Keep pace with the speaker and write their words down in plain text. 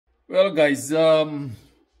Well, guys,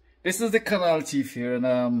 this is the Canalchief here, and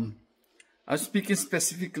I'm speaking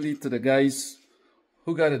specifically to the guys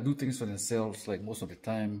who gotta do things for themselves, like most of the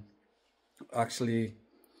time. Actually,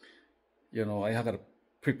 I gotta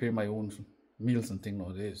prepare my own meals and things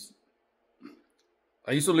nowadays.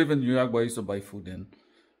 I used to live in New York, but I used to buy food then,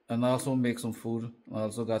 and I also make some food. I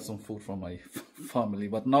also got some food from my family,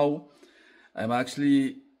 but now I'm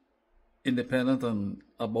actually independent and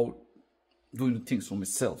about doing things for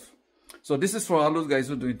myself. So this is for all those guys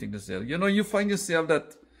who are doing things themselves. You find yourself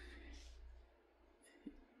that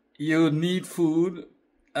you need food,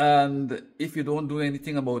 and if you don't do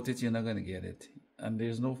anything about it, you're not going to get it. And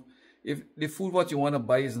if the food what you want to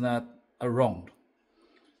buy is not around.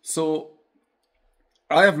 So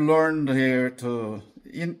I have learned here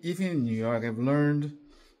even in New York, I've learned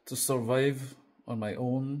to survive on my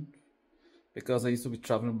own because I used to be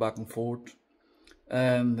traveling back and forth.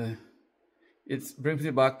 And it brings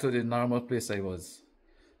me back to the normal place I was.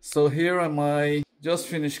 So here am I, just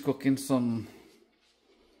finished cooking some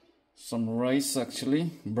rice,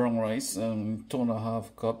 actually, brown rice,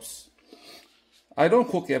 2.5 cups. I don't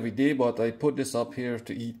cook every day, but I put this up here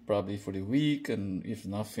to eat probably for the week, and if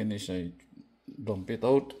not finished, I dump it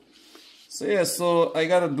out. So yeah, so I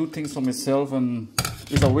gotta do things for myself, and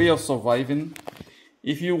it's a way of surviving.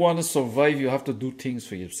 If you want to survive, you have to do things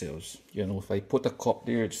for yourselves. If I put a cup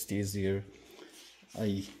there, it stays there.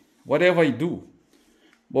 Whatever I do.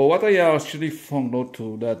 But what I actually found out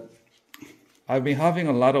too, that I've been having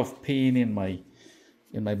a lot of pain in my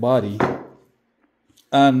body,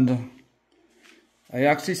 and I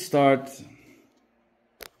actually start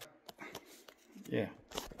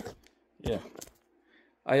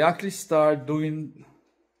doing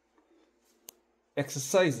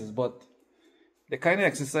exercises, but the kind of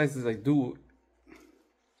exercises I do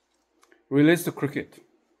relates to cricket.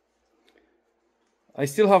 I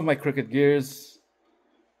still have my cricket gears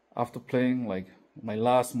after playing like my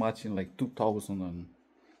last match in like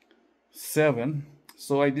 2007.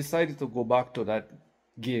 So I decided to go back to that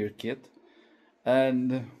gear kit,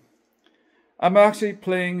 and I'm actually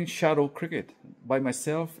playing shadow cricket by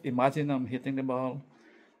myself. Imagine I'm hitting the ball,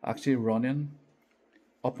 actually running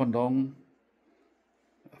up and down.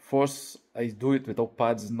 First, I do it without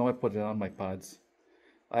pads. Now I put it on my pads.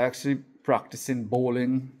 I actually practicing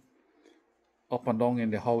bowling up and down in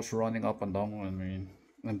the house, running up and down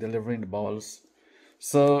and delivering the balls.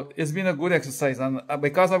 So it's been a good exercise, and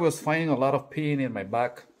because I was finding a lot of pain in my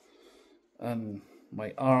back and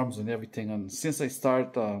my arms and everything, and since I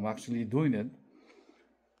started actually doing it,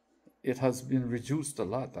 it has been reduced a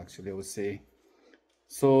lot, actually, I would say.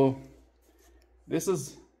 So this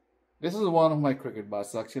is one of my cricket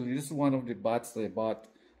bats. Actually, this is one of the bats that I bought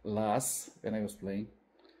last when I was playing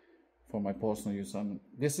for my personal use. And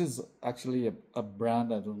this is actually a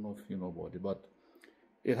brand, I don't know if you know about it, but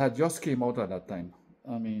it had just came out at that time.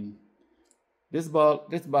 I mean, this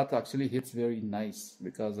bat actually hits very nice,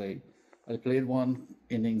 because I played one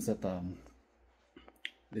innings at the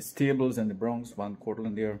Stables and the Bronx, Van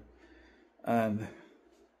Cortlandt there, and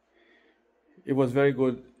it was very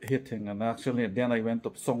good hitting. And actually then I went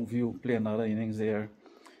up Songview, play another innings there,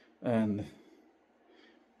 and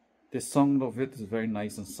the sound of it is very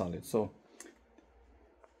nice and solid. So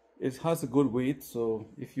it has a good weight, so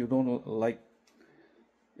if you like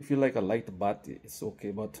a light bat, it's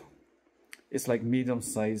okay, but it's like medium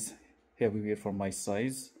size heavyweight for my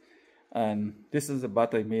size. And this is a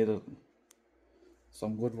bat I made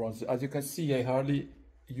some good runs. As you can see, I hardly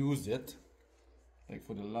used it, like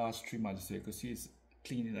for the last 3 months. So you can see it's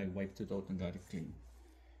clean, I wiped it out and got it clean.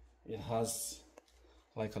 It has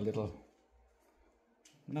like a little,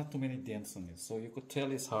 not too many dents on it, so you could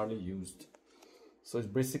tell it's hardly used. So it's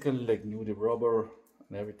basically like new. The rubber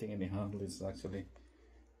and everything in the handle is actually,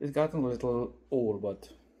 it's gotten a little old, but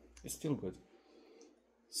it's still good.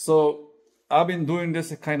 So I've been doing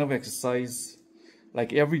this kind of exercise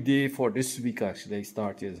like every day for this week. Actually, I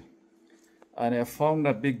started, and I found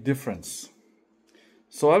a big difference.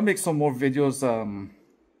 So I'll make some more videos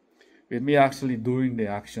with me actually doing the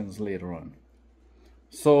actions later on.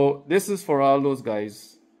 So this is for all those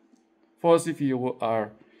guys. First, if you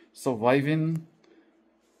are surviving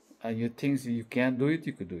and you think you can't do it,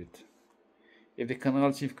 you could do it. If the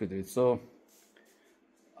Canalchief could do it. So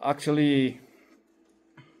actually,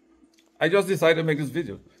 I just decided to make this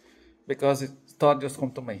video because it thought just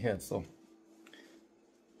come to my head. So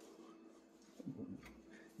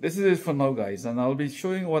this is it for now, guys, and I'll be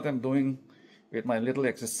showing what I'm doing with my little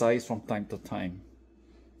exercise from time to time.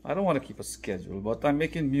 I don't want to keep a schedule, but I'm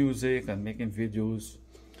making music and making videos.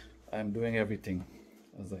 I'm doing everything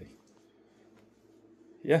as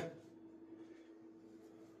yeah.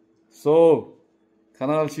 So,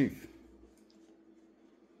 Canalchief,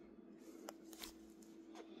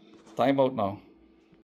 time out now.